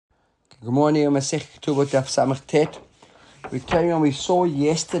Good morning, I'm Masech Tuvot Daf Samach Tet. We're carrying on. We saw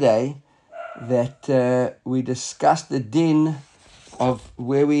yesterday that we discussed the din of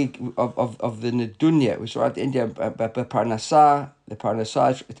where of the Nedunya. We saw at the end of Parnasah, the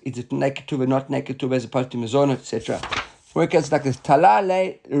Parnasah, is it naked tuva, not naked tuva, as opposed to Mezonot, etc. Work out like this.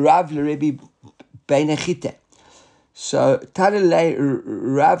 Talale Rav Rebbe Beinechite. So Talale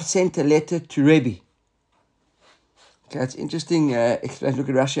Rav sent a letter to Rebbe. Okay, it's interesting. Explain. Look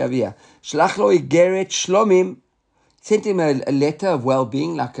at Rashi Avia. Shlach lo igeret shlomim. Sent him a letter of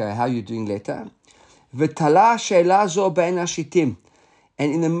well-being, like a how you doing letter. V'tala she'ela zo bein hashitim.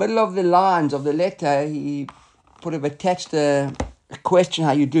 And in the middle of the lines of the letter, he attached a question: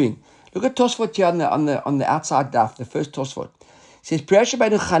 how you doing? Look at Tosfot here on the outside daf, the first Tosfot. It says Priyash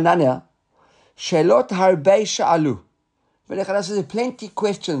Beinu Chananel Shelot harbei sha'alu. Beinu says plenty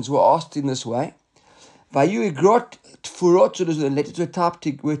questions were asked in this way. Vayu igrot tfurot, so the letters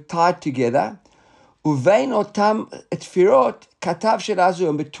were tied together. Uvein otam tfurot katav shelazu,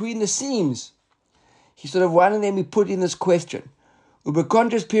 and between the seams, he sort of one of them he put in this question.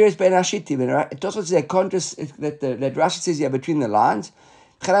 Ubekontras pires ben hashitim. It also says a contrast that Rashi says here between the lines.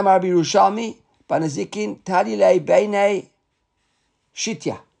 Chanam Rabbi Yerushalmi banazikin tadilei beinei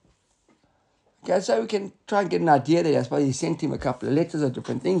shitya. Okay, so we can try and get an idea there. I suppose he sent him a couple of letters of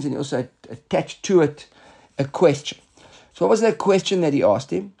different things, and he also attached to it a question. So what was that question that he asked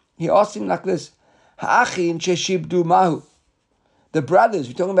him? He asked him like this: Ha'achin sheshibdu mahu. The brothers,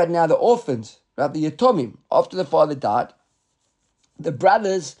 we're talking about now the orphans, right? The yatomim, after the father died, the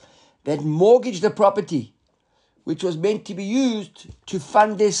brothers that mortgaged the property, which was meant to be used to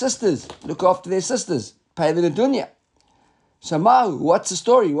fund their sisters, look after their sisters, pay the dunya. So mahu, what's the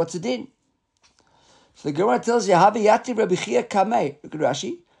story? What's the din? So the Gemara tells you, Havi Yativ Rabbi Chia Kamei. Look at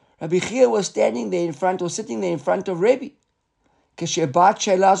Rashi. Rabbi Chia was sitting there in front of Rebbe. When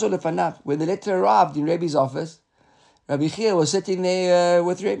the letter arrived in Rebbe's office, Rabbi Chia was sitting there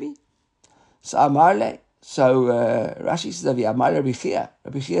with Rebbe. So Amarle. So Rashi says, Amar Rabbi Chia.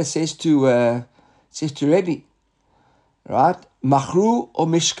 Rabbi Chia says to Rebbe, right? Machru or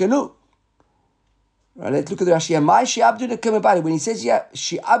Mishkanu. Right, let's look at the Rashi. When he says here,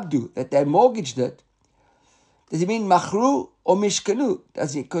 Shi'abdu, that they mortgaged it, does it mean machru or mishkanu?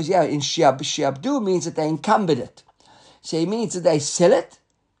 Does it? Because in shi'abdu means that they encumbered it. So it means that they sell it,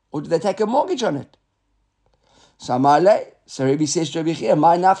 or do they take a mortgage on it? So Rebbe says to Rebbe Chia,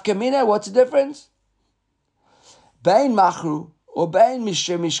 my nafka mina, what's the difference? Bein machru or bein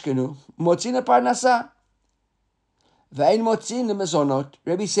mishkanu, motzin parnasa. Vein motzin the mezonot.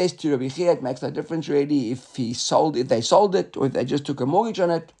 Rebbe says to Rebbe Chia, it makes no difference really if they sold it, or if they just took a mortgage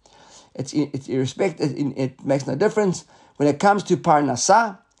on it. It's irrespective. It makes no difference. When it comes to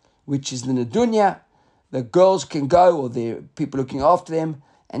parnasa, which is the nedunya, the girls can go, or the people looking after them,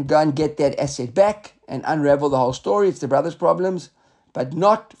 and go and get that asset back and unravel the whole story. It's the brothers' problems, but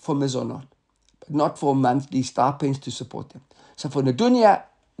not for mezonot, but not for monthly stipends to support them. So for nedunya,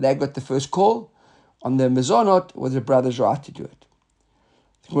 they got the first call. On the mezonot, was the brothers' right to do it.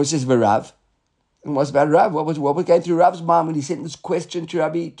 What says V'Rav? And what's about Rav? What was going through Rav's mind when he sent this question to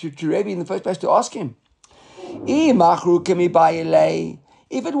Rebbe in the first place to ask him? If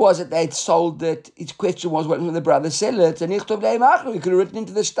it was that they'd sold it, his question was, what when the brothers sell it? And he could have written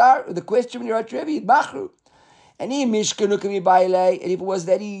into the star the question when he wrote to Rebbe, Machru. And if it was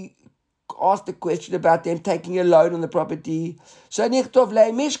that he asked the question about them taking a loan on the property, so Nichtov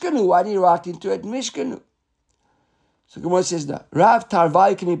le Mishkanu, why did he write into it Mishkanu? So Gemara says no. Rav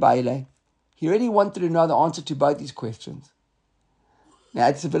Tarvai Kami Baile. He really wanted to know the answer to both these questions. Now,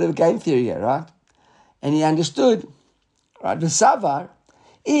 it's a bit of a game theory here, right? And he understood, right? The Savar,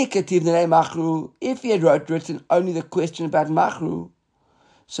 if he had written only the question about Machru,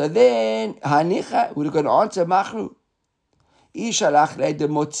 so then Hanicha would have got an answer Machru. He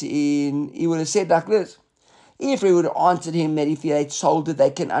would have said like this. If he would have answered him that if he had sold it, they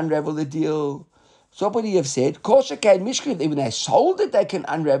can unravel the deal. So what would he have said? Even they sold it, they can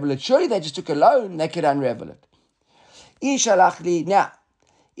unravel it. Surely they just took a loan, they can unravel it.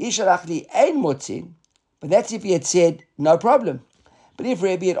 But that's if he had said, no problem. But if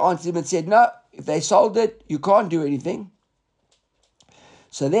Rebbe had answered him and said, no, if they sold it, you can't do anything.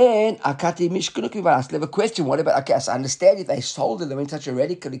 So then, Akati Mishkunuk, I have a question. What about, okay, so I understand if they sold it, they're in such a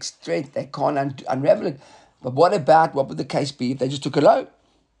radical extent, they can't unravel it. But what would the case be if they just took a loan?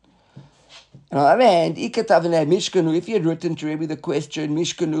 On the other hand, if he had written to Rebbe the question,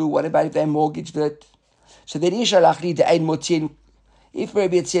 Mishkanu, what about if they mortgaged it? So then, if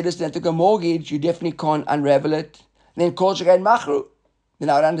Rebbe had said, listen, they took a mortgage, you definitely can't unravel it. And then, Kol Shekain Machru. Then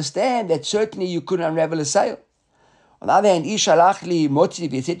I would understand that certainly you couldn't unravel a sale. On the other hand, Ishalach li motzi,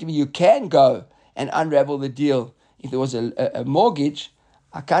 if he said to me, you can go and unravel the deal if there was a mortgage,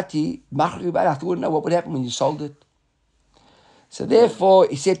 akati, machri, I wouldn't know what would happen when you sold it. So therefore,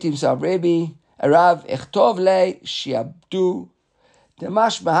 he said to himself, Rebbe, Arav, echtov le shiabdu,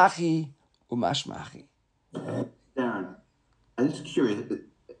 demash mahachi, umash mahachi. Darren, I'm just curious.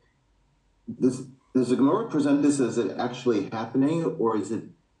 Does the Gemara present this as it actually happening, or is it,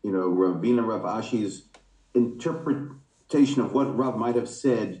 Ravina Rav Ashi's interpretation of what Rav might have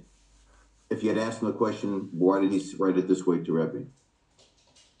said if you had asked him the question, why did he write it this way to Rebbe?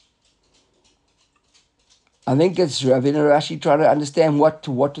 I think it's Ravina Rashi trying to understand what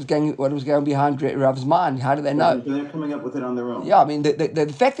was going behind Rav's mind. How do they know? They're coming up with it on their own. Yeah, I mean,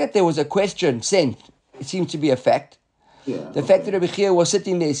 the fact that there was a question sent, it seems to be a fact. Yeah. The fact that Rabbi Chia was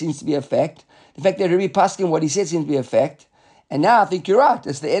sitting there seems to be a fact. The fact that Rabbi Paskin, what he said, seems to be a fact. And now I think you're right.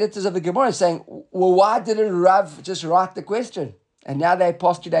 It's the editors of the Gemara saying, well, why didn't Rav just write the question? And now they're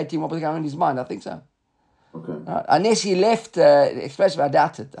postulating what was going on in his mind. I think so. Okay. Unless he left the expression, I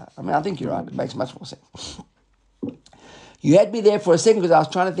doubt it. I mean, I think you're right. It makes much more sense. You had me there for a second because I was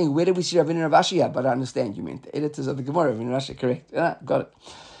trying to think, where did we see Ravina Rav Ashi? But I understand you meant the editors of the Gemara, Ravina Rav Ashi, correct. Got it.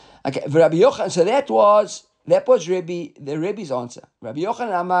 Okay, Rabbi Yochanan, so that was the Rebbe's answer. Rabbi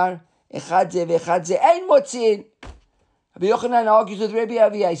Yochanan Amar, Echad ze ve'echad ze ein motzin. Rabbi Yochanan argues with Rebbe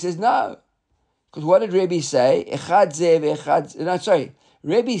Aviyah. He says, no. Because what did Rebbe say? Echad ze ve'echad ze. No, sorry.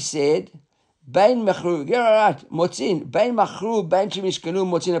 Rebbe said, Bain machru, you're all right, motzin. Bain machru, bain shemishkanu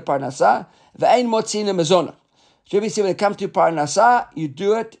motzin parnasa, ve'ein motzin mezonah. Rebbe said, when it comes to parnasa, you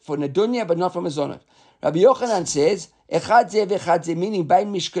do it for nedunya, but not for mezonah. Rabbi Yochanan says, Echad ze ve'echad ze, meaning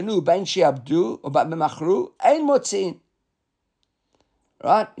bain mishkanu, bain she'abdu, or bain machru, ein motzin.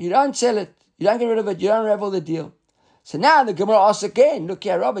 Right? You don't sell it. You don't get rid of it. You don't unravel the deal. So now the Gemara asks again. Look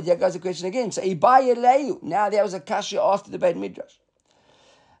here, Robert, there goes the question again. So Ibai Eleyu. Now there was a kasha after the Beit Midrash.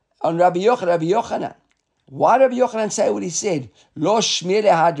 On Rabbi Yochanan. Why did Rabbi Yochanan say what he said? Lo shmir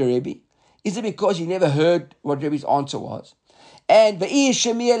lehad Rebbe. Is it because he never heard what Rebbe's answer was? And v'ii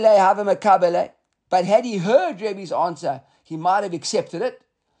shmir lehave makabele. But had he heard Rebbe's answer, he might have accepted it.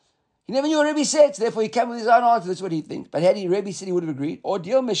 He never knew what Rebbe said, so therefore he came with his own answer. That's what he thinks. But had Rebbe said, he would have agreed. Or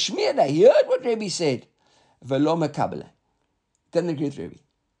deal meshmirna. He heard what Rebbe said. V'lo makabele. Didn't agree with Rebbe.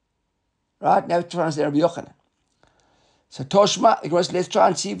 Right? Now we're trying to say Rabbi Yochanan. So Toshma, let's try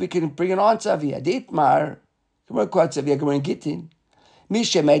and see if we can bring an answer over here. Dietmar, Gemara quotes over here, Gemara in Gittin.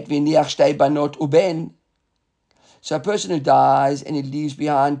 Mishemet v'niach shtei banot uben. So a person who dies and he leaves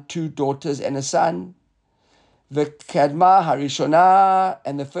behind 2 daughters and a son. V'kadma harishona,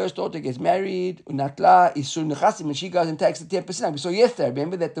 and the first daughter gets married. Unatla isun nechasim, and she goes and takes the 10%. We saw yesterday,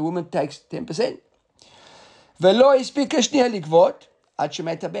 remember that the woman takes 10%. V'lo ispika shniya likvot ad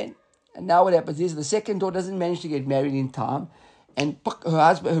shemeta ben. And now what happens is the second daughter doesn't manage to get married in time, and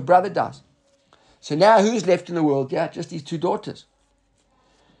her brother does. So now who's left in the world? Yeah, just these 2 daughters.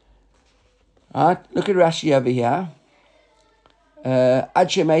 All right, look at Rashi over here. Ad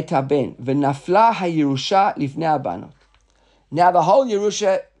shemeta ben v'nafla hayirusha lifnei abanot. Now the whole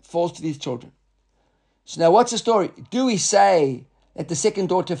Yerusha falls to these children. So now what's the story? Do we say that the second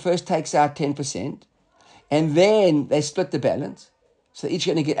daughter first takes out 10% and then they split the balance? So they're each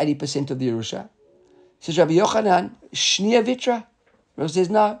going to get 80% of the Yerusha. Says Rabbi Yochanan, Shnia Vitra. Rabbi says,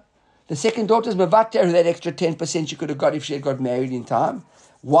 no. The second daughter's Mevater, that extra 10% she could have got if she had got married in time.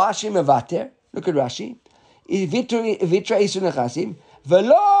 Why is she Mevater? Look at Rashi. Vitra Isu Nechasim.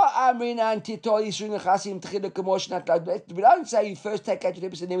 V'lo amrinan tito Isu Nechasim t'chilu k'mo shnat. We don't say you first take out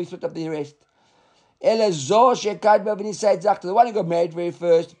 10% then we split up the rest. Ele zo shekad b'nisayt zakta. The one who got married very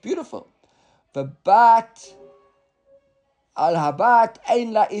first. Beautiful. V'bat al-habat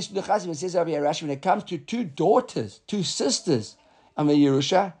ein la Isu Nechasim. It says over here, Rashi, when it comes to 2 daughters, 2 sisters on the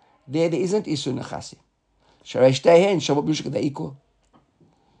Yerusha, there isn't Isu Nechasim. Sharesh tehen, shavot b'Yerusha, they're equal.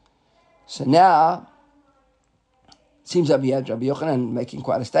 So now, seems that we had Rabbi Yochanan making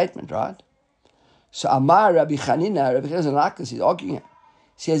quite a statement, right? So Amar Rabbi Chanina, Rabbi Chanina doesn't like this, he's arguing it.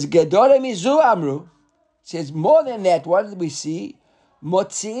 He says, Gedore mizu amru. Says, more than that, what did we see?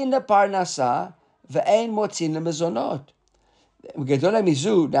 Motzi'in parnasa ve'ein motzi'in mezonot. Gedore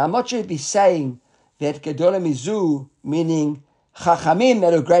mizu, now I'm not sure if he's saying that Gedore mizu, meaning Chachamim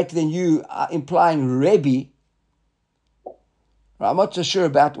that are greater than you, are implying Rebbe. I'm not so sure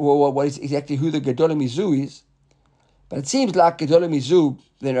about what is exactly who the Gedore mizu is. But it seems like Gedolei Mizu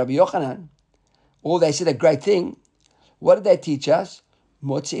than Rabbi Yochanan, or they said a great thing. What did they teach us?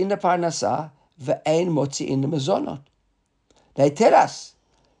 Motzi in the parnasa, ve'ein motzi in the mezonot. They tell us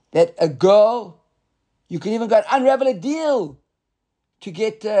that a girl, you can even go and unravel a deal to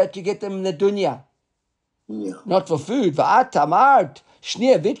get them in the dunya. Yeah. Not for food. Va'at amart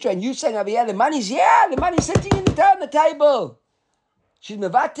shnia vitra, and you saying over here the money's sitting on the table. She's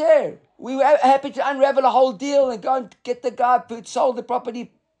mevater. We were happy to unravel a whole deal and go and get the guy who sold the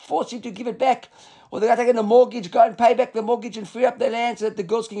property, force him to give it back. Or the guy taking a mortgage, go and pay back the mortgage and free up the land so that the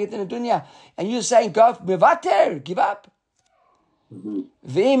girls can get in the dunya. And you're saying, go, mevater, give up.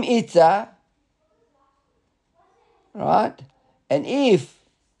 V'im ita, right? And if,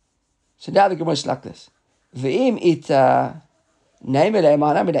 so now the Gemara is like this. V'im ita,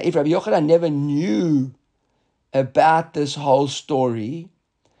 if Rabbi Yochanan never knew about this whole story,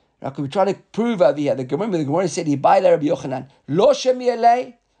 like we try to prove over here, the Gemara said he by Rabbi Yochanan, lo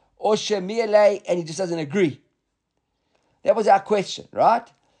shemi'elei or shemi'elei, and he just doesn't agree. That was our question,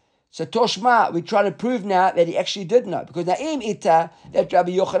 right? So Toshma, we try to prove now that he actually did know, because Na'im Ita, that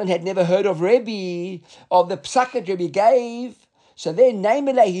Rabbi Yochanan had never heard of Rebbe, of the psak that Rebbe gave. So then,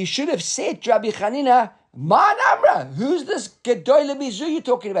 Na'imele, he should have said to Rabbi Chanina, Man Amra, who's this Gedoyle Mizu you're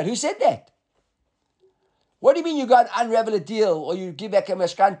talking about? Who said that? What do you mean you got to unravel a deal or you give back a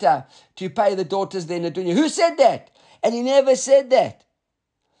mashkanta to pay the daughters then the dunya? Who said that? And he never said that.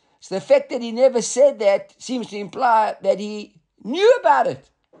 So the fact that he never said that seems to imply that he knew about it.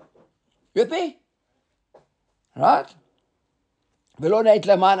 With me? Right? V'lo neit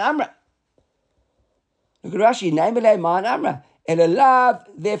le'man amra. Look at Rashi. Na'im man amra. Elalav,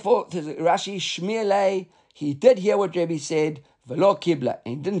 therefore, Rashi, shmi'elei, he did hear what Rebbe said, v'lo kibla,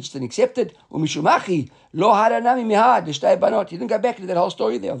 and he didn't accept it. U'mishumachi, lo haranami mihad, l'shtei banot. He didn't go back to that whole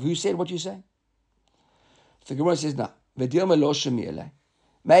story there of who said what you say. So the Gemara says, no. V'dilma lo shmi'elei.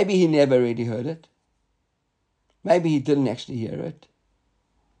 Maybe he never really heard it. Maybe he didn't actually hear it.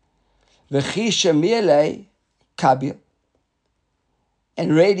 V'chi shmi'elei kabir.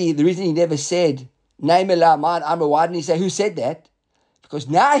 And really, the reason he never said, why didn't he say, who said that? Because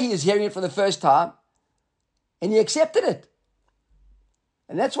now he is hearing it for the first time, and he accepted it.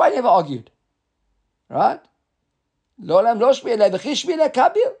 And that's why he never argued. Right? Rashi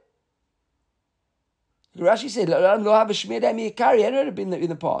said, he hadn't heard it in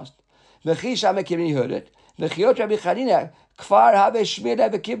the past. He heard it.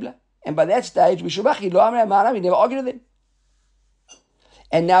 And by that stage, he never argued with him.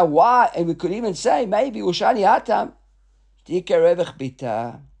 And now why? And we could even say, maybe, Ushani Atam,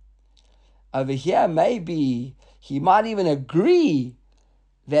 Bita. Over here, maybe he might even agree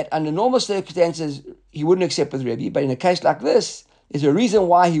that under normal circumstances, he wouldn't accept with Rebbe, but in a case like this, there's a reason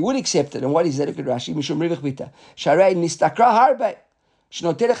why he would accept it. And what is that? Look at Rashi, Mishum Rivach Bita. Sharei Nistakra Harbe.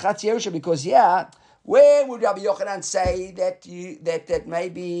 Shnoterech Chatzi Yerusha, because where would Rabbi Yochanan say that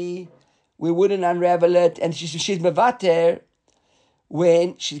maybe we wouldn't unravel it, and she's mevater,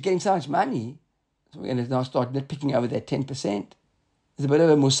 when she's getting so much money? So we're going to now start nitpicking over that 10%. There's a bit of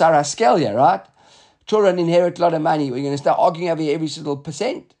a musara scale here, right? Children inherit a lot of money. We're going to start arguing over every single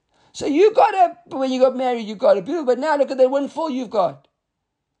percent. So when you got married, you got a beautiful, but now look at the windfall you've got.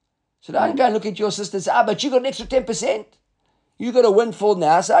 So don't go and look at your sister and say, but you got an extra 10%. You got a windfall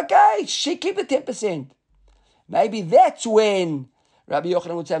now. So, okay, keep the 10%. Maybe that's when Rabbi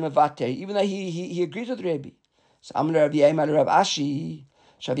Yochanan would say Mavate, even though he agrees with Rabbi. So Amar Rabbi Yema to Rabbi Ashi.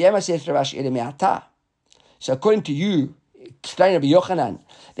 So Rabbi Yema says to Rabbi Ashi, Ele me'ata. So according to you, explain Rabbi Yochanan,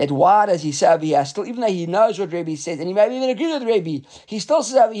 that why does he say over here, still, even though he knows what Rabbi says, and he may even agree with Rabbi, he still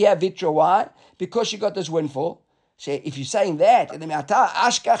says over here, Vitra, why? Because you got this windfall. So if you're saying that, Ele me'ata,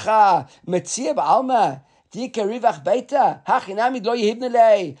 Ashkacha, Metzia ba'alma, Dika rivach beita, hachinamid lo yehibne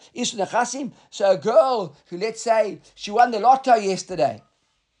lei, isu nechasim. So a girl who, let's say, she won the lotto yesterday.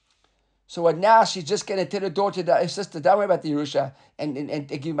 So what now? She's just going to tell her daughter, her sister, don't worry about the Yerusha and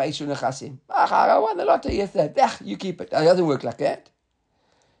give my Isu Nechasim. I won the lotto yesterday. You keep it. It doesn't work like that.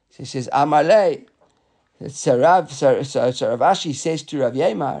 She says, Amalei. So Rav Ashi says to Rav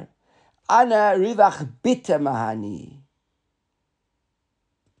Yemar, Ana rivach bita mahani.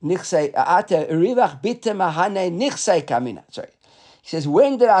 Nichsei, ata rivach bita mahane nichsei kamina. Sorry. He says,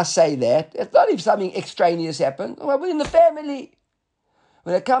 when did I say that? It's not if something extraneous happened. Well, within the family.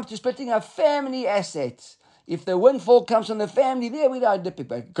 When it comes to splitting up family assets, if the windfall comes from the family, there we don't dip it.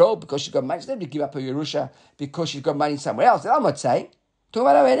 But girl, because she's got money, she's not to give up her Yerusha because she's got money somewhere else. I'm not saying. Talk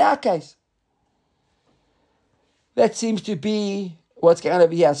about it in our case. That seems to be what's going on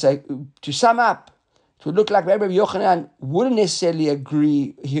over here. So to sum up, it would look like Rabbi Yochanan wouldn't necessarily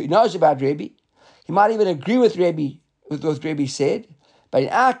agree. He knows about Rabbi. He might even agree with Rabbi, with what Rabbi said. But in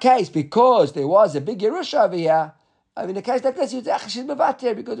our case, because there was a big Yerusha over here, in a case like this, you'd say, she's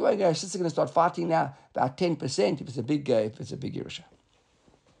mevater, because her sister's going to start fighting now about 10% if it's a big Yerusha.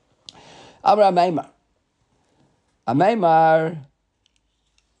 Amar Amaymar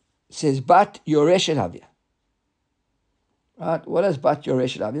says, but Yoreshet Havia. Right? What is Bat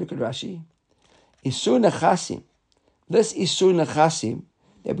Yoresh Lavi? Look at Rashi. Isur Nechasim. This Isur Nechasim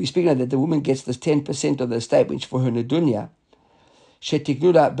that we speak of, that the woman gets this 10% of the estate, which for her Nedunya,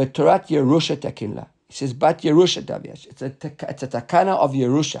 Shetiknula Betorat Yerusha Takinla. It says Bat Yerusha Daviash. It's a takana of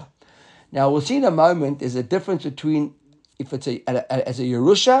Yerusha. Now we'll see in a moment there's a difference between if it's as a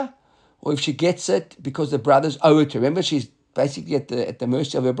Yerusha or if she gets it because the brothers owe it to her. Remember, she's basically at the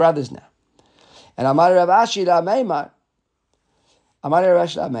mercy of her brothers now. And Amar Rav Ashi la Meimar. Amar Rav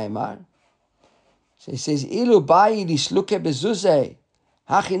Ashi la Meimar. So he says, Ilu bayi lisluke bezuzeh.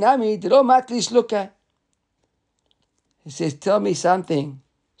 Hachinami delo mat lisluke. He says, tell me something.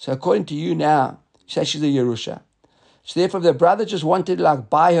 So according to you now, you say she's a Yerusha. So therefore, the brother just wanted to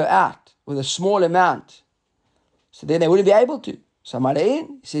buy her out with a small amount. So then they wouldn't be able to. So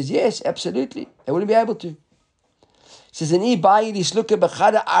Marain, he says, yes, absolutely. They wouldn't be able to. He says, and they wanted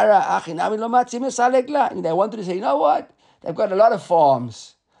to say, you know what? They've got a lot of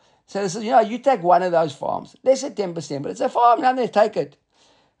farms. So they said, you take one of those farms. They said 10%, but it's a farm, now they take it.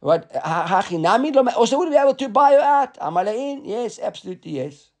 What? Also would be able to buy her out. Amalain, yes, absolutely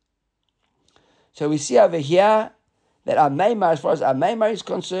yes. So we see over here that our Meimar, as far as our Meimar is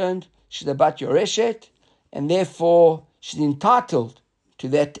concerned, she's a Bat Yoreshet, and therefore she's entitled to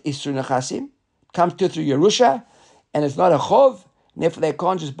that Isur Nechasim. Comes to her through Yerusha, and it's not a Chov, and therefore they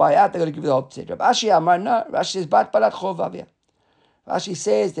can't just buy out, they've got to give the whole set. Rav Ashi Amar, no, Rashi says Bat Balat Chov Avia. Rashi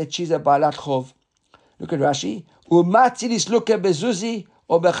says that she's a Balat Chov. Look at Rashi. Umatzilis luka bezuzi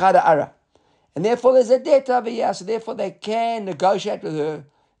or bechada ara. And therefore there's a debt over here, so therefore they can negotiate with her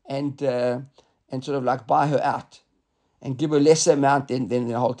and sort of buy her out and give her lesser amount than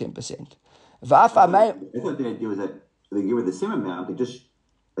the whole 10%. I thought the idea was that they give her the same amount, they just,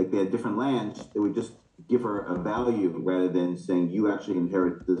 they had different lands, they would just give her a value rather than saying, you actually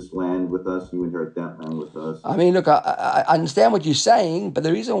inherit this land with us, you inherit that land with us. I mean, look, I understand what you're saying, but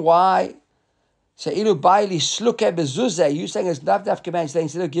the reason why, so Ilu Baili Sluke Bezuze, you're saying it's not enough command, saying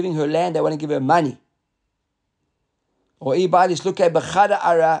instead of giving her land, they want to give her money. Or Ilu Baili Sluke Bechada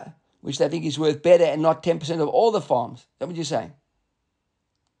Ara, which they think is worth better and not 10% of all the farms. Is that what you're saying?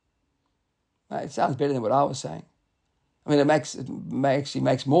 It sounds better than what I was saying. I mean, it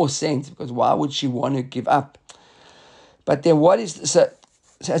makes more sense, because why would she want to give up? But then what is... So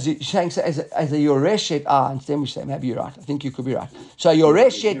as you're saying, as a Yoreshet, I understand what you're saying. Maybe you're right. I think you could be right. So a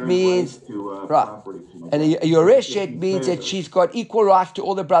Yoreshet means... right. And a Yoreshet means that she's got equal rights to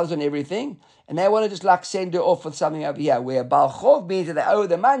all the brothers and everything, and they want to just send her off with something over here, where Baal Chov means that they owe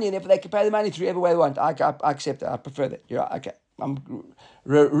the money, and if they can pay the money through every way they want. I accept that. I prefer that. You're right. Okay. I'm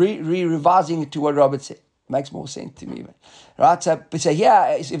revising it to what Robert said. Makes more sense to me. Right? So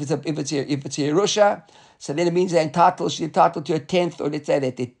here, if it's a Yerusha, so then it means she's entitled to a 10th, or let's say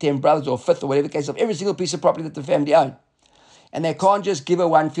that they're 10 brothers or 5th, or whatever the case, of every single piece of property that the family own. And they can't just give her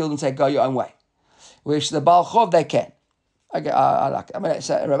one field and say, go your own way. Whereas the Baal Chov, they can. Okay, I like it. I mean,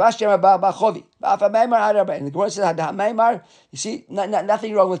 so Rav Ashi Baal Chovi. And the Gemara says, Meimar, you see,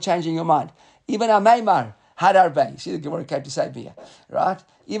 nothing wrong with changing your mind. Even a Meimar had Arba. You see, the Gemara came to say here, right?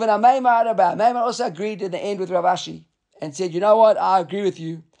 Even a Meimar had Arba. Meimar also agreed in the end with Rav Ashi and said, you know what, I agree with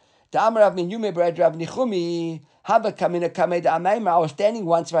you. I was standing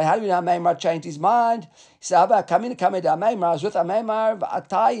once, how do we know Meimar changed his mind? He said, I was with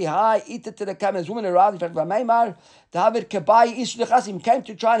Meimar, this woman arrived in front of Meimar, came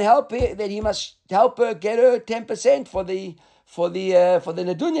to try and help her, that he must help her get her 10% for the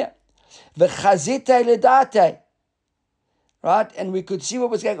Nedunya. Right? And we could see what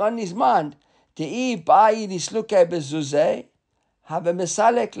was going on in his mind. Right?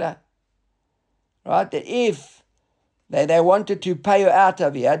 That if they wanted to pay her out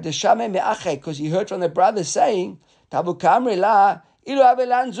of here, because he heard from the brothers saying,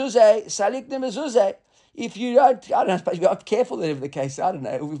 if you don't, I don't know, suppose we are careful that if the case, I don't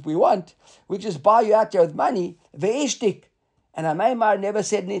know, if we want, we just buy you out there with money, ve'ishtik. And Amaymar never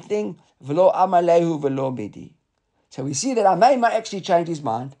said anything, v'lo amalehu v'lo midi. So we see that Amaymar actually changed his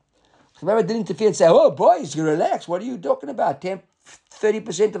mind. Remember, didn't interfere and say, oh boys, relax, what are you talking about?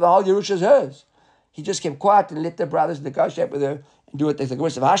 30% of the whole Yerusha is hers. He just kept quiet and let the brothers negotiate with her and do what they say.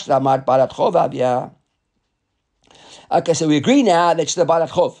 Okay, so we agree now that she's a Balat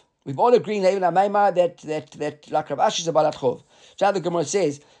Chov. We've all agreed, even Amaymar, that like Rav Ashi is a Balat Chov. So now the Gemara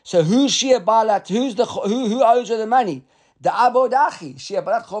says, so who's she a Balat? Who owes her the money? The Abod Achi. Is she a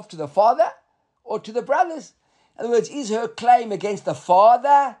Balat Chov to the father or to the brothers? In other words, is her claim against the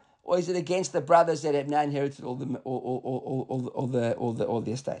father, or is it against the brothers that have now inherited all the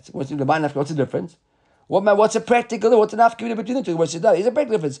estates? What's the difference? What's a practical? What's enough given between the two? What's the difference? There's a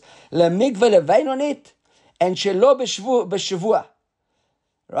practical difference. Le mikveh levein on it, and shelo b'shavua.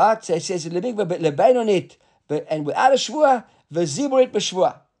 Right? So it says lebainonit, and without a shvua, v'ziburit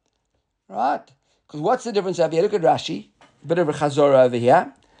b'shvua. Right? Because what's the difference over here? Look at Rashi. Bit of a chazorah over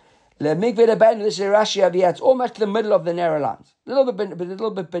here. Lemikveh lebainonit. This is Rashi over here. It's almost the middle of the narrow lines. A little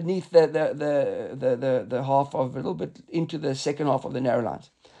bit beneath the half of, a little bit into the second half of the narrow lines.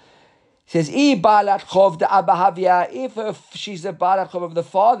 It says, if she's a balat chov of the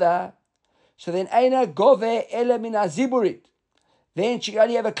father, so then eina gove ele min haziburit. Then she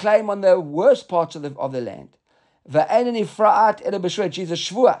only have a claim on the worst parts of the land. Ve'eina nifra'at ele b'shvua. She's a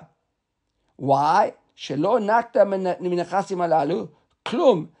shvua. Why? Shelo nata min hachasim halalu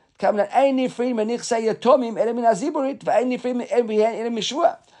klum.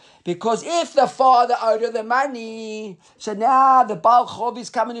 Because if the father owed her the money, so now the Baal Chov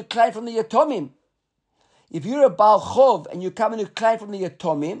is coming to claim from the Yatomim. If you're a Baal Chov and you're coming to claim from the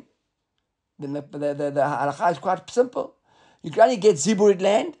Yatomim, then the halakha is quite simple. You can only get Ziburit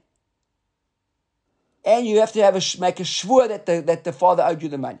land, and you have to make a shvur that the father owed you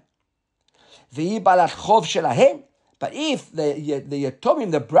the money. But if the Yatomim,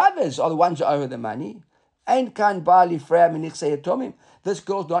 the brothers, are the ones who owe her the money, this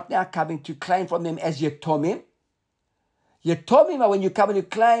girl's not now coming to claim from them as Yatomim. Yatomim are when you're coming to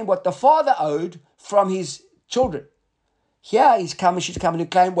claim what the father owed from his children. Here she's coming to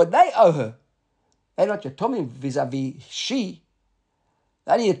claim what they owe her. They're not Yatomim vis-a-vis she.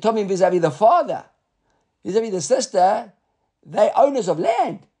 They're only Yatomim vis-a-vis the father. Vis-a-vis the sister, they're owners of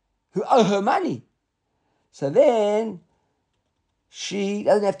land who owe her money. So then, she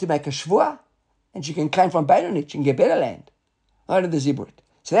doesn't have to make a shvua, and she can claim from Beinonit, she can get better land. Out of the Ziburit.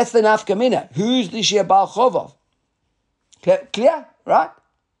 So that's the nafka mina. Who's the Shia Baal Chov of? Clear? Right?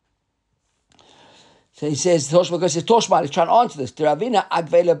 So he says, Toshma says, Toshma, he's trying to answer this. Ravina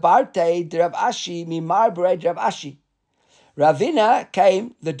agvele barte Rav Ashi mimar berei Rav Ashi. Ravina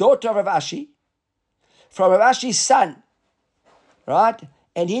came, the daughter of Rav Ashi, from Rav Ashi's son. Right?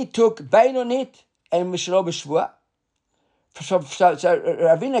 And he took Beinonit and Mishlo B'Shvua. So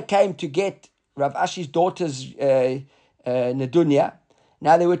Ravina came to get Rav Ashi's daughter's Nedunya.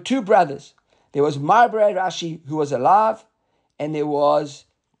 Now there were two brothers. There was Mar Berei Rashi, who was alive, and there was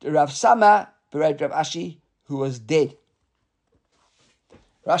Rav Sama Berei Rav Ashi, who was dead.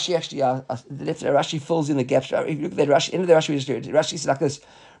 Rashi actually, Rashi fills in the gaps. If you look at the Rashi, end of the Rashi is like this: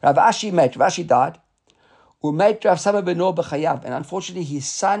 Rav Ashi met, Rav Ashi died, who made Rav Sama beno b'chayav, and unfortunately his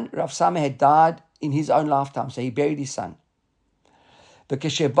son Rav Sama had died in his own lifetime, so he buried his son. And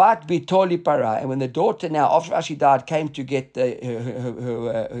when the daughter now, after Rashi died, came to get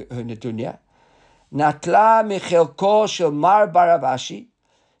her Nedunya, Natla mechelko shel Mar bar Rav Ashi,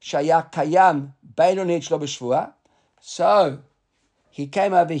 shaya kayam beinonit shlo b'shvua. So he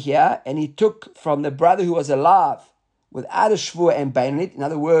came over here and he took from the brother who was alive without a shvua and beinonit. In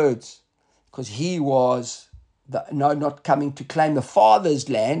other words, because he was not coming to claim the father's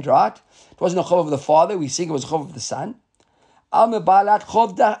land, right? It wasn't a chov of the father. We think it was a chov of the son. So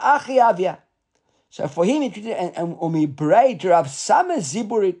for him, it treated and braid Rav Sama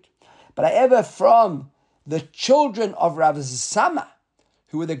Ziburit, but however from the children of Rav Sama,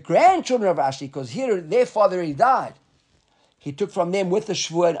 who were the grandchildren of Rashi, because here their father already died, he took from them with the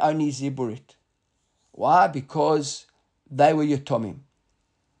shvua and only Ziburit. Why? Because they were Yatomim.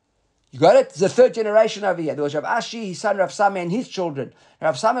 You got it? It's the third generation over here. There was Rav Ashi, his son Rav Sama, and his children.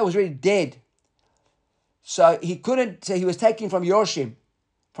 Rav Sama was already dead. So he couldn't, so he was taking from Yorshim,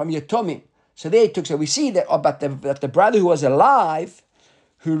 from Yatomim. So there he took, so we see that about the brother who was alive,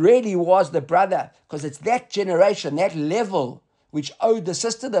 who really was the brother, because it's that generation, that level, which owed the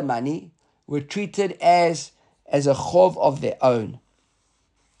sister the money, were treated as a chov of their own.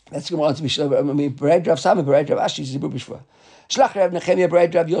 That's going to answer me. Bered Rav Sama, Bered Rav Ashi, Zibu B'Shvua. Shlach Rav Nechemia,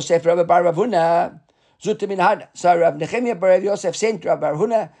 Bered Rav Yosef, Rav Bar Rav Huna, Zutim in Hana. So Rav Nechemia, Bered Yosef sent Rav Bar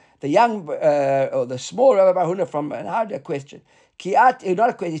Huna, the young or the small Rav Bar Huna from an harder question. Not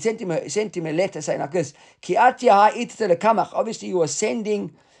a question. He sent him a letter saying like this: obviously, he was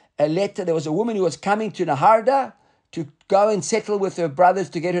sending a letter. There was a woman who was coming to Naharda to go and settle with her brothers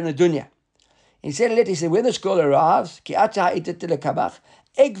to get her Nedunya. He sent a letter. He said, when this girl arrives, he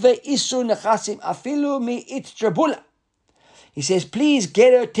says, please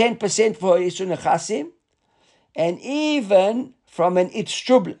get her 10% for her Isu Nechasim, and even from an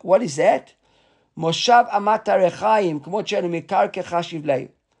Itztrubl. What is that? Moshav Amata Rechaim,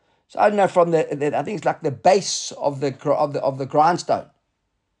 so I don't know, from the I think it's like the base of the grindstone.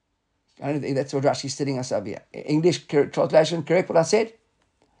 I don't think that's what Rashi's sitting us over here. English translation, correct what I said?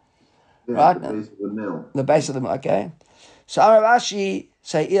 Yeah, right? The base of the mill. The base of the mill, okay. So Rav Ashi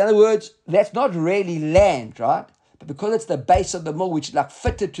So in other words, that's not really land, right? But because it's the base of the mill, which is like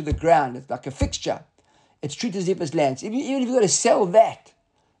fitted to the ground, it's like a fixture, it's treated as if it's land. So even if you've got to sell that,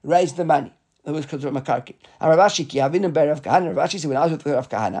 raise the money. That was because of Makarki. And Rav Ashi, Rav Kahana, Rav Ashi said, when I was with Rav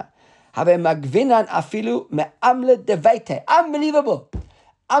Kahana, have a magvinan afilu me'amle deveite. Unbelievable.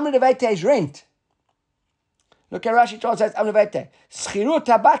 Amle deveite is rent. Look at Rashi translates amle deveite. Schirut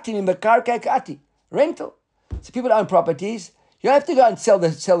habatim in Makarki kati. Rental. So people own properties. You don't have to go and sell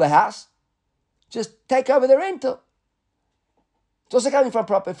the house. Just take over the rental. It's also coming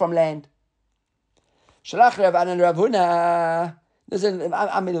from land. Shalach Rav Anan Rav Huna. Listen,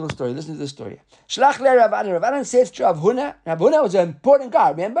 I'm in a little story. Listen to this story. Shalach Rav Anan. Rav Anan says to Rav Huna. Rav Huna was an important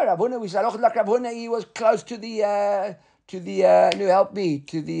guy. Remember, Rav Huna. We said, like Rav Huna. He was close to the help me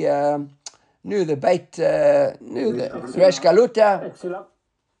to the Beit the Reish Galuta.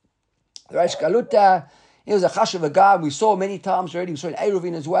 Reish Galuta. He was a chashuv guy. We saw many times already. We saw in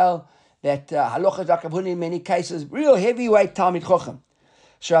Eruvin as well that halacha like Rav Huna in many cases, real heavyweight Talmid Chacham.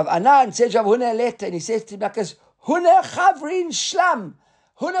 So Rav Anan says Rav Huna a letter, and he says to him like this, Huna chavrin shlam.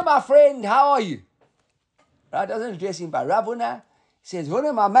 Huna, my friend, how are you? Right? Doesn't address him by Rav Huna. He says,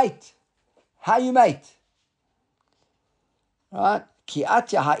 Huna, my mate. How you, mate? Right? Ki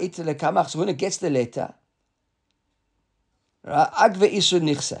atya ha'ita lekamach. So Huna gets the letter. Right? Agve isu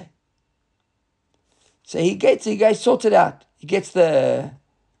nichsei. So he gets sorted out. He gets the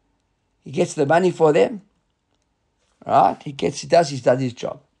money for them. Right? He does his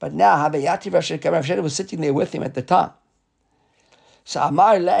job. But now Habayati Rav Sheshet was sitting there with him at the time. So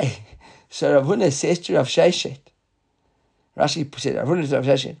Amar Lei. So Rav Huna says to Rav Sheshet. Rashi said, Rav Huna to Rav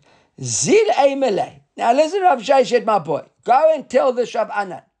Sheshet, Zid Eimelei. Now listen, Rav Sheshet, my boy. Go and tell this Rav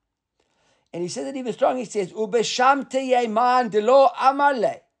Anan. And he says it even strong. He says, Ubeshamte Yeman Delo Amar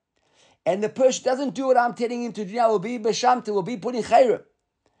Lei. And the person doesn't do what I'm telling him to do now, will be Beshamta, will be putting Chayrim.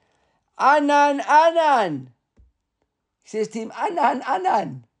 Anan. He says to him,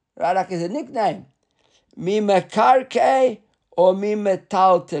 Anan. Right, like it's a nickname. Mi mekarke or mi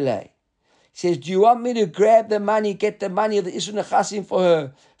metaltele. He says, do you want me to grab the money, get the money of the Isu Nechasim for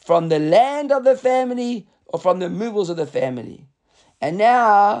her from the land of the family or from the movals of the family? And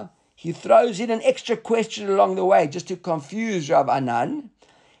now he throws in an extra question along the way just to confuse Rav Anan.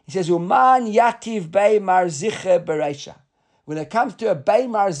 He says, Uman yativ bei marzicha bereisha. When it comes to a bei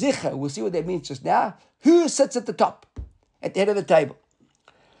marzicha, we'll see what that means just now. Who sits at the top, at the head of the table?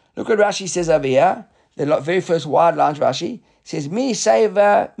 Look what Rashi says over here. The very first wide lines, Rashi says, Mi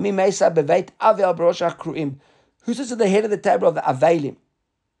seva, mi mesa beveit avel broshach kruim. Who sits at the head of the table of the avelim?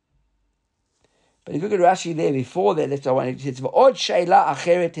 But if you look at Rashi there before that, that's what I wanted to say. It's V'od sheila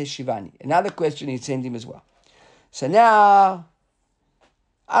acheret heshivani. Another question he sent him as well. So now,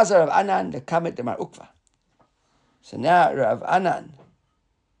 Azar Rav Anan, the Kamet de Mar Ukva. So now Rav Anan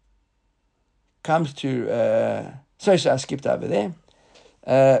comes to, sorry, I skipped over there.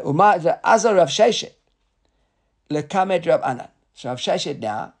 Azar Rav Sheshet, le Kamet Rav Anan. So Rav Sheshet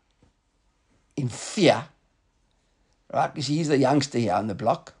now, in fear, right, because he's the youngster here on the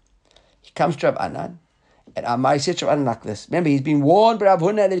block, he comes to Rav Anan, and Amar said to Rav Anan like this. Remember, he's been warned by Rav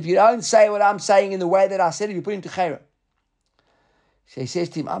Huna that if you don't say what I'm saying in the way that I said it, you put him to Chayra. So he says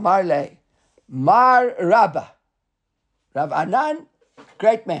to him, Amar le, Mar Rabba. Rav Anan,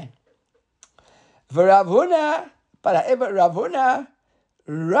 great man. Rav Huna, but however Rav Huna,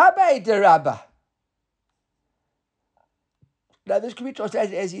 Rabbi de Rabba. Now this could be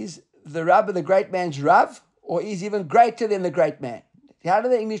translated as he's the Rabba, the great man's Rav, or he's even greater than the great man. How do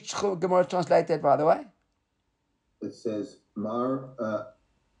the English Gemara translate that, by the way? It says, Mar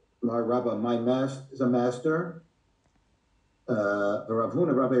Rabba, my master is a master. Rav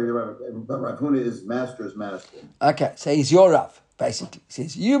Huna is master's master. Okay, so he's your Rav, basically. He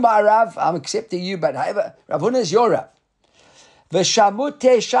says, you my Rav, I'm accepting you, but however, Rav Huna is your Rav. And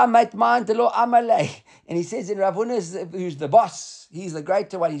he says in Rav Huna, who's the boss, he's the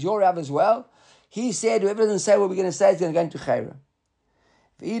greater one, he's your Rav as well. He said, whoever doesn't say what we're going to say is going to go into Chayra.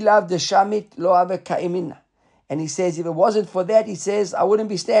 And he says, if it wasn't for that, he says, I wouldn't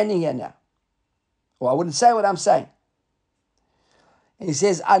be standing here now. Or I wouldn't say what I'm saying. And he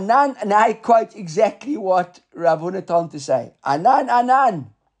says, Anan, and I quote exactly what Rav Huna told him to say. Anan,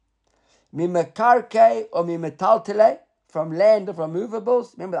 mimekarke or mimetaltele, from land or from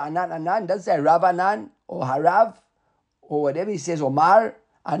movables. Remember, Anan, doesn't say Rav Anan or Harav or whatever he says, or Mar.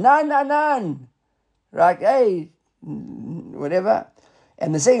 Anan. Right, hey, whatever.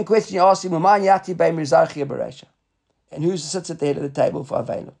 And the second question you ask him, Uman yati bei mirzarchia bereisha. And who sits at the head of the table for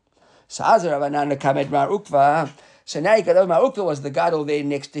Avelu? So Azar Rav Anan kamed Mar Ukva. So now he got over Mar Ukva was the guy all there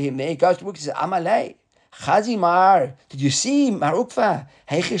next to him there. He goes to Ukva and says, Amalei, Chazimar, did you see Mar Ukva?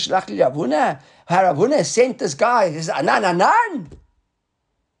 Heiche shlach li Rav Huna? Rav Huna sent this guy. He says, Anan.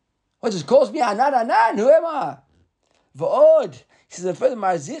 What just calls me Anan? Who am I? V'od. He says, further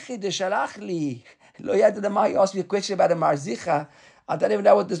Marzichi de shalach li. Lo yad the he asked me a question about a Marzicha. I don't even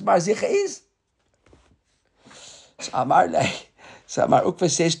know what this Marzicha is. So Mar Ukva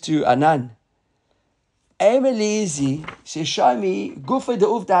says to Anan, Emelizi says, show me, Gufa de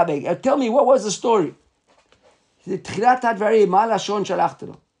Uvdabeg. Tell me, what was the story? He said, Tchilat Advari ma lashon shalachta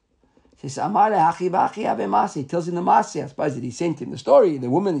lo. He says, Amar le'achi v'achi ave masi. He tells him the masi. I suppose that he sent him the story, the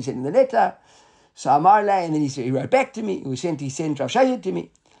woman, he sent him the letter. So Amar le, and then he wrote back to me. He sent Rav Shaya to me.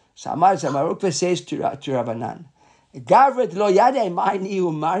 So Amar Ukva says to Rabbanan, Gavret lo yadei ma'ini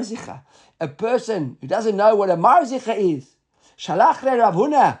hu marzicha. A person who doesn't know what a marzicha is. Shalach le Rav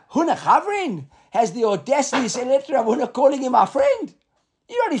Huna Chavrin has the audacity to send it to Rav Huna calling him our friend.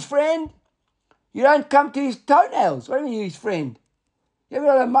 You're not his friend. You don't come to his toenails. What do you mean you're his friend? You don't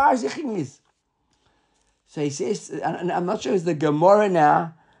know what a marzichin is. So he says, and I'm not sure if it's the Gemara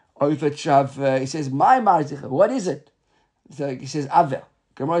now, or if it's he says, my marzichin, what is it? So he says, Avel.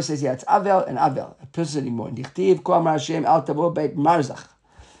 Gemara says, yeah, it's Avel and Avel. A person anymore. Dichtiv, Ko Amar Hashem, Al Tavo Beit Marzach.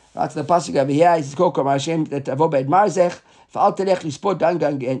 That's the pasuk over here. It's called Ko Amar Hashem, Tavo Beit Marzach. V'al telech lispot, don't go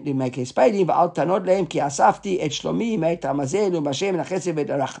and make a spaidim, v'al tanod lehem, ki asafti et shlomi, meit hamazeh, l'mashem, l'chesed v'et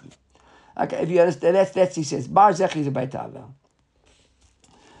arachim. Okay, if you understand, that's he says, Marzach is a Beit Avel.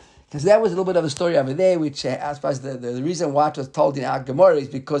 Because that was a little bit of a story over there, which I suppose the reason why it was told in our Gemara is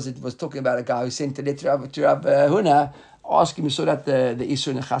because it was talking about a guy who sent a letter to Rav Huna, asking him sort of the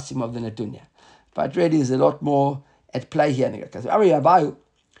Isur Nechasim of the Nedunya. But really there's a lot more at play here. Because so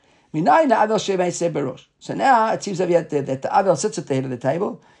now it seems that the Avel sits at the head of the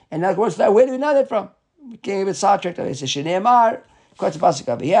table, and now where do we know that from? We can't even sidetracked. It says Shnei Amar, quite a pasuk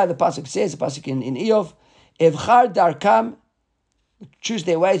over here. The pasuk says, the pasuk in Eov, Evchar Darkam, choose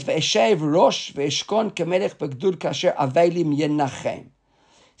their ways, ve'eshev rosh, ve'eshkon kemelech begdud kasher avelim yenachem.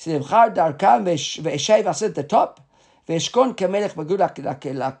 So Evchar Darkam, ve'eshev, I sit at the top, ve'eshkon kemelech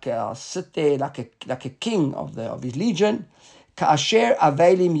begdud, sit there like a king of his legion, kasher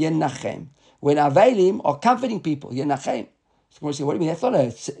avelim yenachem. When avelim are comforting people, yenachem. So we say, what do you mean? That's not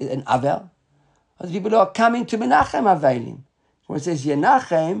an avel. Those people who are coming to menachem avelim. When it says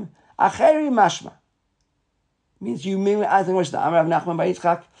yenachem, acheri mashma. Means you mean, I think what's the Amar of Nachman Bar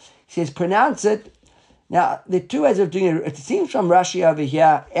Yitzchak. He says, pronounce it. Now, the two ways of doing it, it seems from Rashi over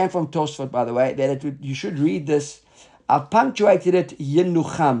here, and from Tosfot, by the way, that you should read this. I've punctuated it,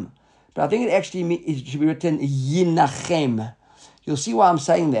 Yenucham. But I think it actually it should be written, Yinachem. You'll see why I'm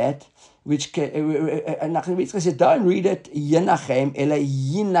saying that. Which, Nachman Bar Yitzchak says, don't read it, Yenachem, ela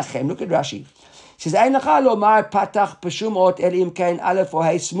Yinachem. Look at Rashi. He says, Einachal omar patach peshum ot elim kain aleph or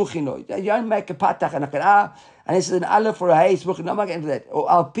hey smuchino. You don't make a patach and this is an aleph or a hey smuchino. I'm not getting into that. Or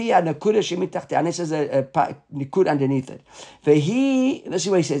al pi nakuda shemitachte, and this is a nikud underneath it. Vehi, this is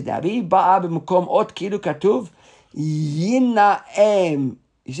what he says now. Vehi ba'a b'mukom ot kilu katuv yinaem.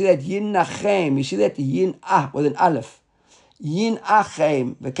 You see that yinachem. You see that yin'ah with an aleph.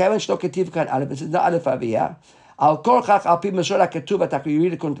 Yin'achem. V'kevan shlo ketiv kan aleph. This is the aleph over here. Al korchach al pi Mesorah ketuv atak. You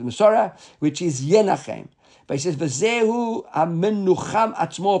read it according to Mesorah, which is Yenachem. But he says v'zehu hamenucham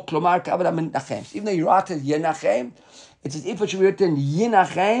atzmo klomar kavod hamenachem. Even though you write it Yenachem, it's as if it should be written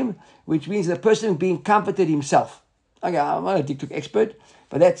Yenachem, which means the person being comforted himself. Okay, I'm not a diktuk expert,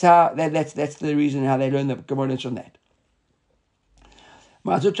 but that's how that's the reason how they learn the Gemara from that.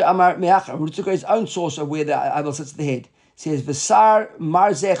 Marzukah Amar Meachar. Marzukah is own source of where the Avel sits at the head. It says v'sar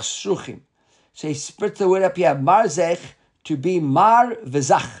marzech shruchim. So he splits the word up here, marzech, to be mar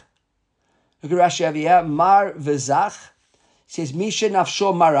v'zach. Look at Rashi over here, mar v'zach. He says, misha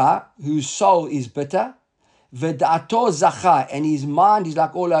nafsho mara, whose soul is bitter, v'da'ato zacha, and his mind is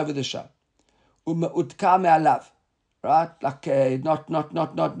like all over the show. U'utka me'alav. Right? Like, not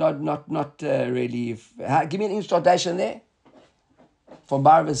really. Give me an English translation there. For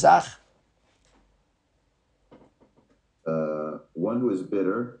mar v'zach. One who is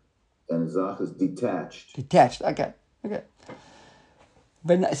bitter, and Zach is detached. Detached, okay.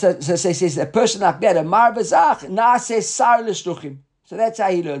 But so it says a person like that, a mar v'zach, na'aseh sar l'shluchim. So that's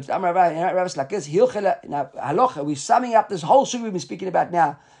how he learns. I'm Rav like this. Halacha, we're summing up this whole story we've been speaking about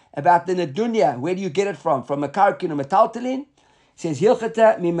now, about the Nedunya. Where do you get it from? From Mekarkin or Metaltalin? It says,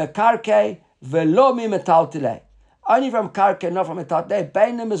 Hilchata mi Mekarke velo mi Metaltile. Only from Karke, not from Metaltile.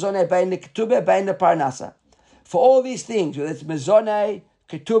 Bein the Mezoneh, bein the Ketubah, bein the Parnasa. For all these things, whether it's Mezoneh,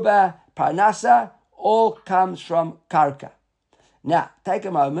 Ketubah, Parnasa, all comes from Karka. Now, take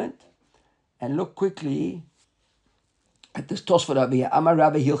a moment and look quickly at this Tosfot over here. Amar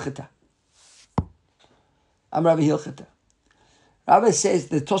Rabbi Hilchata. I'm Rabbi Hilchata. Rabbi says,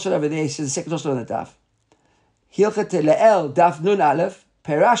 the Tosfot over there, he says the second Tosfot on the daf. Hilchata le'el daf nun aleph,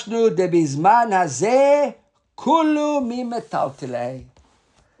 perashnu de bizman hazeh kulu mimetaltelei.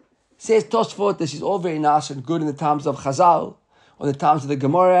 Says Tosfot, this is all very nice and good in the times of Chazal, or the times of the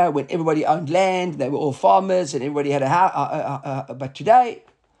Gemara, when everybody owned land, they were all farmers, and everybody had a house. But today,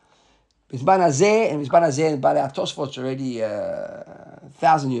 Bizman hazeh, and Bizman hazeh, and Balei Tosfot's already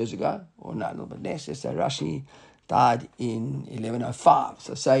 1,000 years ago, or no, a little bit less. So Rashi died in 1105.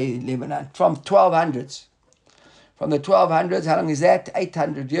 So say 1100, from 1200s. From the 1200s, how long is that?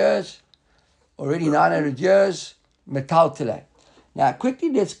 800 years. Already 900 years. Metaltele. Now, quickly,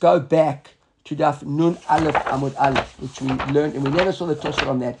 let's go back to Daf Nun Aleph Amud Aleph, which we learned, and we never saw the Tosfot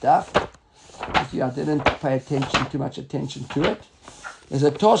on that Daf. I didn't pay too much attention to it. There's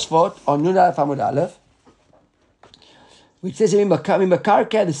a Tosfot on Nun Aleph Amud Aleph, which says, the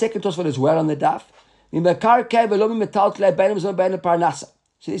second Tosfot as well on the Daf.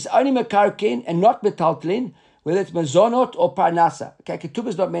 So it's only Mekarkin and not Metaltlin, whether it's Mazonot or Parnasa. Okay, Ketubah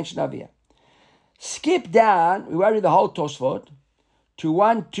is not mentioned over here. Skip down, we won't read the whole Tosfot, to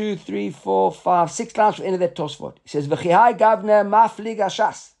 1, 2, 3, 4, 5, 6 lines from the end of that Tosfot. He says, V'chihai gavna maflig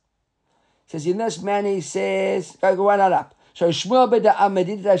ashas. He says, in this man, he says, go one up. So Shmuel b'da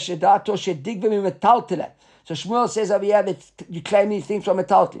amedit shedato shedigva mimetaltile. So Shmuel says over here that you claim these things from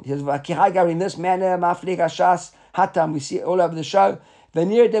Metaltlin. He says, V'chihai gavna in this manner, maflig ashas, hatam, we see it all over the show.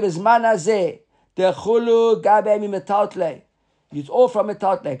 V'nir de bezman hazeh, dechulu gabe mimetaltile. It's all from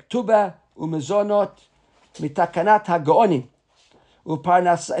Metaltile. Ketubah, umezonot, mitakanat ha-gaonim.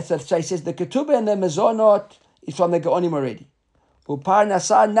 Uparnasa, so he says the ketubah and the mezonot is from the gaonim already.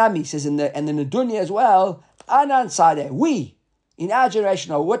 Uparnasa nami says and the nedunya as well. Anan sadeh, we in our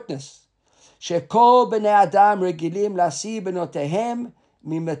generation are witness. Shekol bnei adam regilim lasi benotehem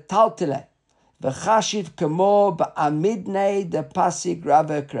mimetaltile v'chashiv kamo ba'amidnei de pasig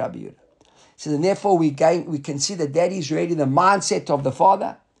rabbe krabiyud. So then therefore we can see that that is really the mindset of the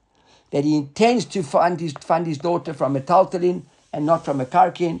father, that he intends to fund his daughter from metaltalin and not from a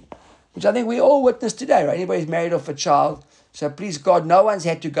karkin, which I think we all witness today, right? Anybody's married off a child, so please God, no one's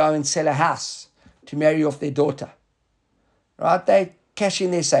had to go and sell a house to marry off their daughter, right? They cash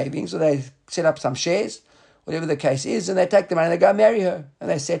in their savings, or they set up some shares, whatever the case is, and they take the money and they go marry her, and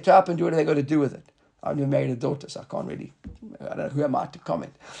they set her up and do what they got to do with it. I've never married a daughter, so I can't really, I don't know who am I to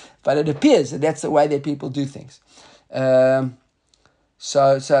comment, but it appears that that's the way that people do things.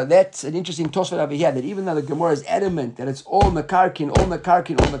 So that's an interesting Tosfot over here, that even though the Gemara is adamant that it's all Mekarkin,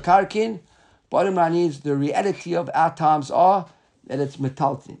 bottom line is the reality of our times are that it's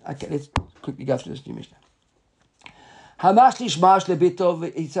Metaltin. Okay, let's quickly go through this new Mishnah. Hamashlish marsh lebitov,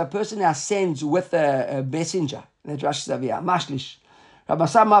 it's a person that sends with a messenger. That's Rashi over here. Mashlish.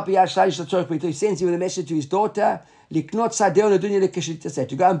 He sends him with a message to his daughter, to go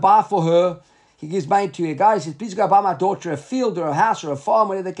and buy for her. He gives money to a guy. He says, please go buy my daughter a field or a house or a farm,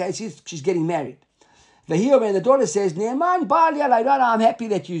 whatever the case is. She's getting married. And the daughter says, I'm happy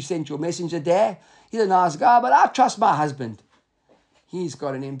that you sent your messenger there. He's a nice guy, but I trust my husband. He's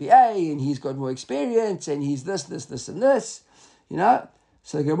got an MBA and he's got more experience and he's this, and this. You know?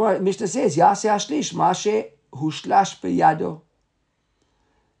 So the Gemara Mishnah says, Yase Ashlish, Mashe Hushlash Beyado.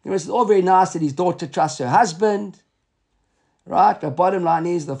 It's all very nice that his daughter trusts her husband. Right? The bottom line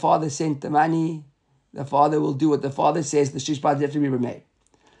is the father sent the money. The father will do what the father says. The shishpat has to be remade.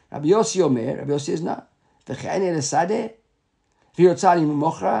 Rabbi Yossi says no. V'chein el-sadeh. V'yotzani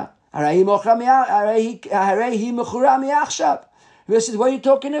mochra. Harei mochra harei mechura mi'achshav. Rabbi Yossi says, what are you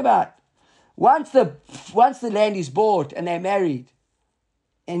talking about? Once the land is bought and they're married,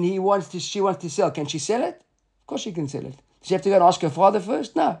 and she wants to sell, can she sell it? Of course she can sell it. Does she have to go and ask her father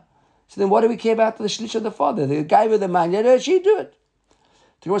first? No. So then what do we care about the shlish of the father? The guy with the money, let she do it.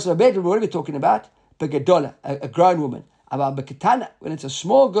 What are we talking about? Begadola, a grown woman. About beketana, when it's a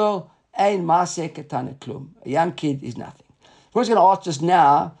small girl, ein maaseh ketana klum. A young kid is nothing. What I was going to ask just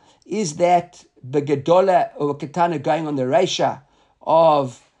now, is that begadola or ketana going on the reisha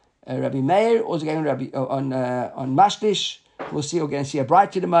of Rabbi Meir, or is it going on Mashlish? We'll see. We're going to see a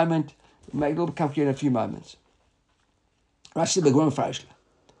bright in a moment. It will come clear in a few moments. Rashi begron farishla.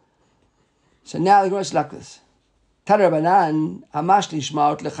 So now the Gemara is like this. Tarabanan hamashlish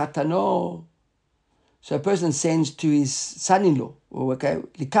ma'ot lechatano. So a person sends to his son-in-law,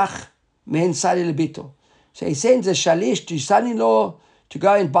 likach men sali lebito. So he sends a shalish to his son-in-law to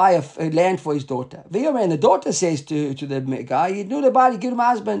go and buy a land for his daughter. And the daughter says to the guy, you know the body, give him a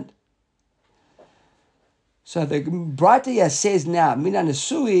husband. So the Braita says now, mina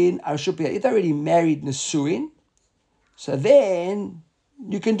nesuin arshupia. If they already married nesuin, so then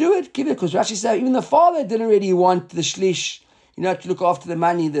you can do it, give it, because Rashi said even the father didn't really want the shlish, to look after the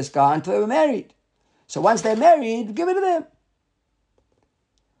money of this guy until they were married. So once they're married, give it to them.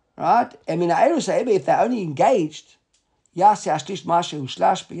 Right? I mean, if they're only engaged, married,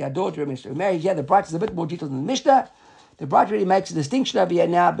 the Bright is a bit more detailed than the Mishnah. The Bright really makes a distinction over here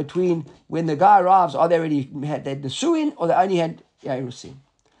now between when the guy arrives, are they already had the Nesuin or they only had Erusin.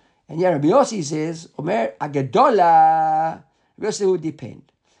 And yeah, Rabbi Yossi says, Omer, a Gedola, Rabbi Yossi would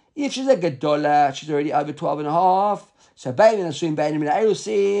depend. If she's a Gedola, she's already over 12 and a half, so baby Nesuin, baby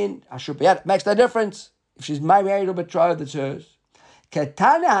Erusin, Ashupiyat, makes no difference. If she's married or betrothed, it's hers.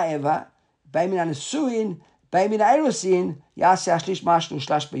 Ketana, however, baby Nesuin, baby Erusin, Yaseh Ashlish Mashnu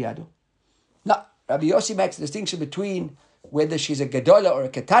Shlash Beyado. No, Rabbi Yossi makes a distinction between whether she's a Gedola or a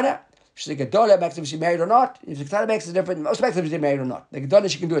Ketana. If she's a Gedola, makes if she's married or not. If the Ketana makes a difference, most makes if she's married or not. The Gedola,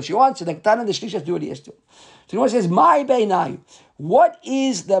 she can do what she wants, and the Ketana, the Shlish has to do what he has to. So he says, "My beinayu." What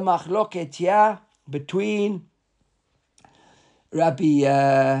is the machloket here between Rabbi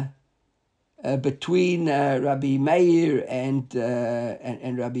Meir and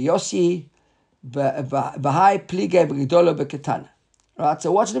Rabbi Yossi? B'hai plige b'gedola b'ketana. Right.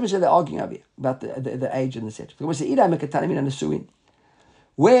 So what's the difference they're arguing over here about the age and the set? We say idai meketana min nesuin.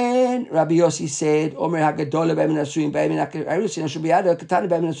 When Rabbi Yossi said, Omer HaGadola B'Emin Asuin B'Emin Erusin should be added Ketana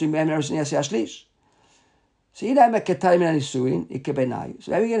B'Emin Asuin B'Emin Erusin Yaseh Ashlish. So Idai Meketana Min Asuin Ikebenayu.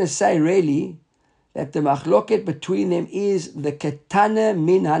 So we're going to say really that the machloket between them is the Ketana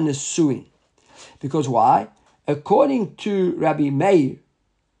Min HaNesuin. Because why? According to Rabbi Meir,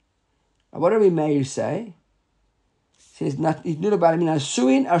 what did Rabbi Meir say? He says, Rabbi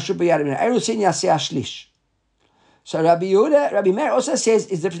Erusin Yaseh Ashlish. So Rabbi Meir also says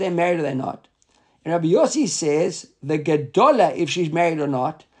it's different if they're married or they're not. And Rabbi Yossi says the Gedola if she's married or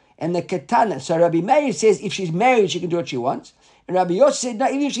not, and the Ketana. So Rabbi Meir says if she's married she can do what she wants. And Rabbi Yossi said no,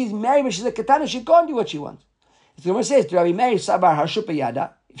 even if she's married but she's a Ketana she can't do what she wants. So the Gemara says to Rabbi Meir Sabar Harshupa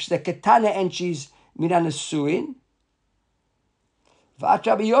Yada, if she's a Ketana and she's Minan Nesuin, V'at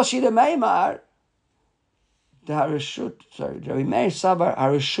Rabbi Yossi the Meimar, the Harashut, Rabbi Meir Sabar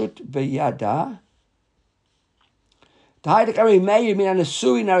Harashut B'Yada. Rabbi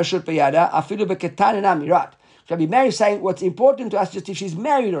Meir is saying what's important to us is just if she's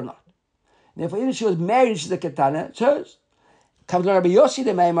married or not. And therefore, even if she was married, she's a ketana, it's hers. Comes on Rabbi Yossi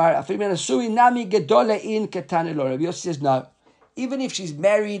the Meimar, Rabbi Yossi says no. Even if she's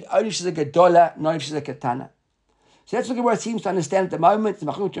married, only if she's a gedola, not if she's a ketana. So that's looking where it seems to understand at the moment. The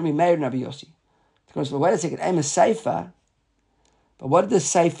machlok to be married and Rabbi Yossi. Because wait a second, I'm a sefer. But what did the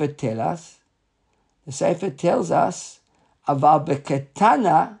sefer tell us? The sefer tells us. Aval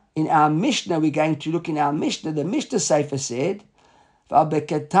beketana, in our Mishnah, we're going to look in our Mishnah, the Mishnah Sefer said, Aval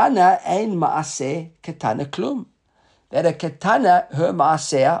beketana ein maaseh ketana klum. That a ketana, her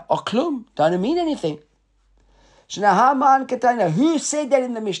maaseh, or klum, don't mean anything. So now, Haman ketana, who said that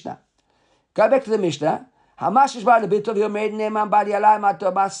in the Mishnah? Go back to the Mishnah. Hamash by the bit of your maiden name and body alive, my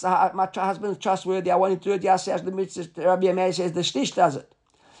husband's trustworthy, I want to do it, yes, the Mitzvah, Rabbi Meir says the Shlish does it.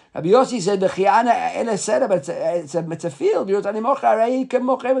 Rabbi Yossi said the Chiana Ela said, but it's a field. And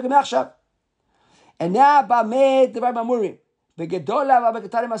now Bamed the Mamurim.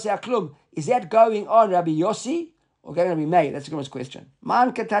 Is that going on Rabbi Yossi or going to be made? That's the first question.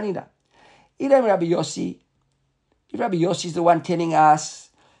 Man Katanina. If Rabbi Yossi is the one telling us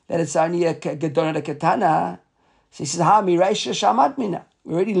that it's only a Gedola de Katana, so he says, Ha mi Reisha Shamad Mina.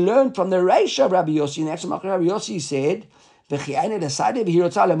 We already learned from the Reisha of Rabbi Yossi. And that's what Rabbi Yossi said. In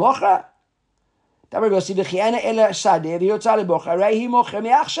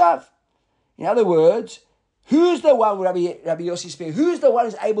other words, who's the one, Rabbi Yossi speaks, who's the one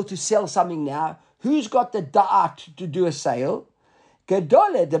who's able to sell something now? Who's got the da'at to do a sale?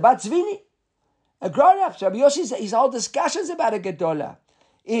 Gedola, the Batzvini. A grown-up. So Rabbi Yossi, his whole discussions about a Gedola.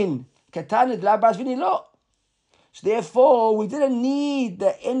 In Katana, the Batzvini law. So therefore, we didn't need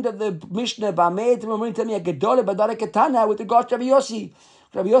the end of the Mishnah Bamed tell me a Gedola but not a Ketana with regard to Rabbi Yossi.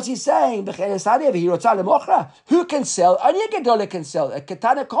 Rabbi Yossi is saying, who can sell? Only a Gedola can sell. A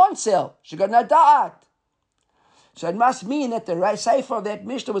Ketana can't sell. She got no da'at. So it must mean that the Sefer of that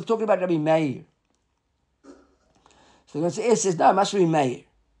Mishnah was talking about Rabbi Meir. So the Gemara says, no, it must be Meir.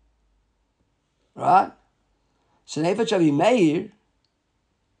 Right? So if it's Rabbi Meir,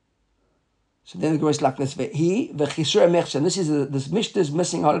 so then the Gemara is like this. He the Chisur Mechshan. This Mishnah is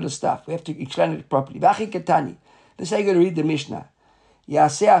missing all of the stuff. We have to explain it properly. V'achi Ketani. This is how you're going to read the Mishnah.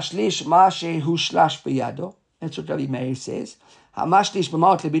 Yaseh ashlish ma shehu shlash b'yado. That's what Rabbi Meir says. Hamashlish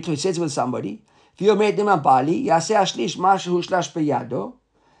b'maot lebitlo. He says it with somebody. V'yo meid niman bali. Yaseh ashlish ma shehu shlash b'yado.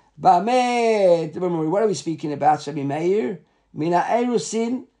 Ba'med. What are we speaking about, Rabbi Meir? mina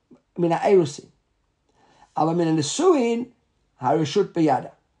erusin, mina erusin. Aber mina nesuin, harishut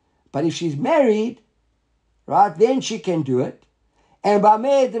biyada. But if she's married, right, then she can do it. And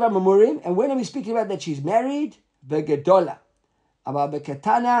and when are we speaking about that she's married? Begedola. Aber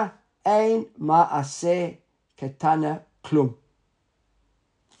beketana ein ma'aseh ketana klum.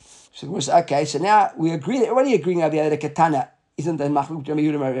 So okay, so now we agree that everybody agreeing over here that a ketana isn't the machluk Rabbi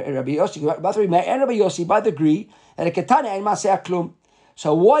Yehuda and Rabbi Yossi. Both Rabbi Meir and Rabbi Yossi both agree that a ketana ein ma'aseh klum.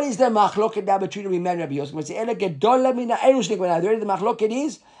 So what is the machloket now between Rabbi Meir and Rabbi Yossi? We say ela gedola mina erushnik. When the machloket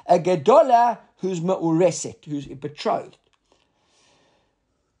is a gedola who's ma'ureset, who's betrothed,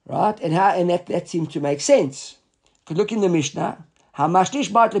 right? And that seems to make sense. Because look in the Mishnah.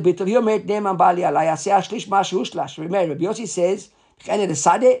 Hamashlish bar lebitav yomet neman bali alay aseh ashlish mashu shlash. Remember, Rabbi Yossi says,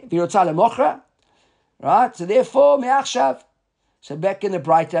 right? So therefore, me'achshav. So back in the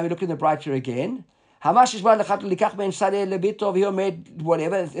brighter, we look in the brighter again. Hamashlish bar likach ben sadeh lebitav yomet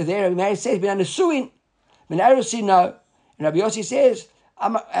whatever. There, Rabbi says, ben nesuin, ben erusin no. And Rabbi Yossi says,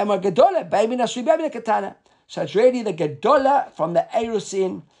 I'm a gedola, baby nasui, baby katana. So it's really the gedola from the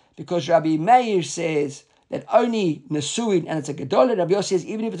erusin, because Rabbi Meir says that only nesuin and it's a gedola. Rabbi Yossi says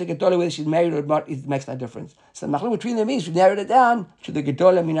even if it's a gedola, whether she's married or not, it makes no difference. So the machlok between them is we narrowed it down to the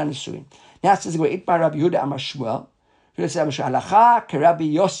gedola mina nesuin. Now it says we're itmar Rabbi Yehuda Amar Shmuel. Yehuda says halacha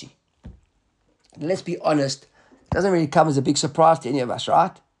keRabbi Yossi. Let's be honest, it doesn't really come as a big surprise to any of us,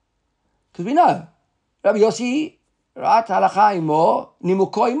 right? Because we know Rabbi Yossi, right? Halacha imo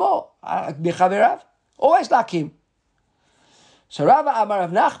nimuko imo b'chaverav, always like him. So Rava Amar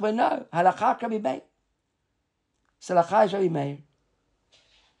Rav Nachman, no, halacha Rabbi Meir. So halacha is Rabbi Meir.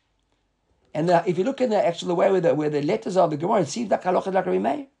 And if you look in the actual way where the letters are of the Gemara, it seems like halacha is like Rabbi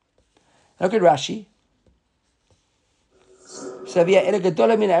Meir. Look at Rashi. So we are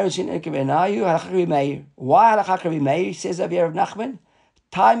gedola min erusin ekevenayu halacha Rabbi Meir. Why halacha Rabbi Meir? Says Rabbi Nachman,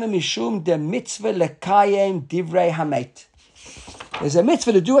 time mishum de mitzvah lekayem divrei hamet. There's a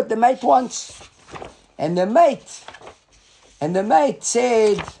mitzvah to do what the mate wants, and the mate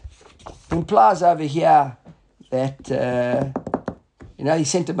said, implies over here that he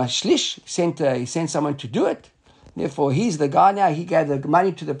sent a mashlish, he sent someone to do it. Therefore, he's the guy now. He gave the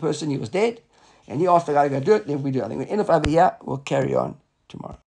money to the person he was dead, and he asked the guy to go do it. Then we do it. I think we're enough over here. We'll carry on tomorrow.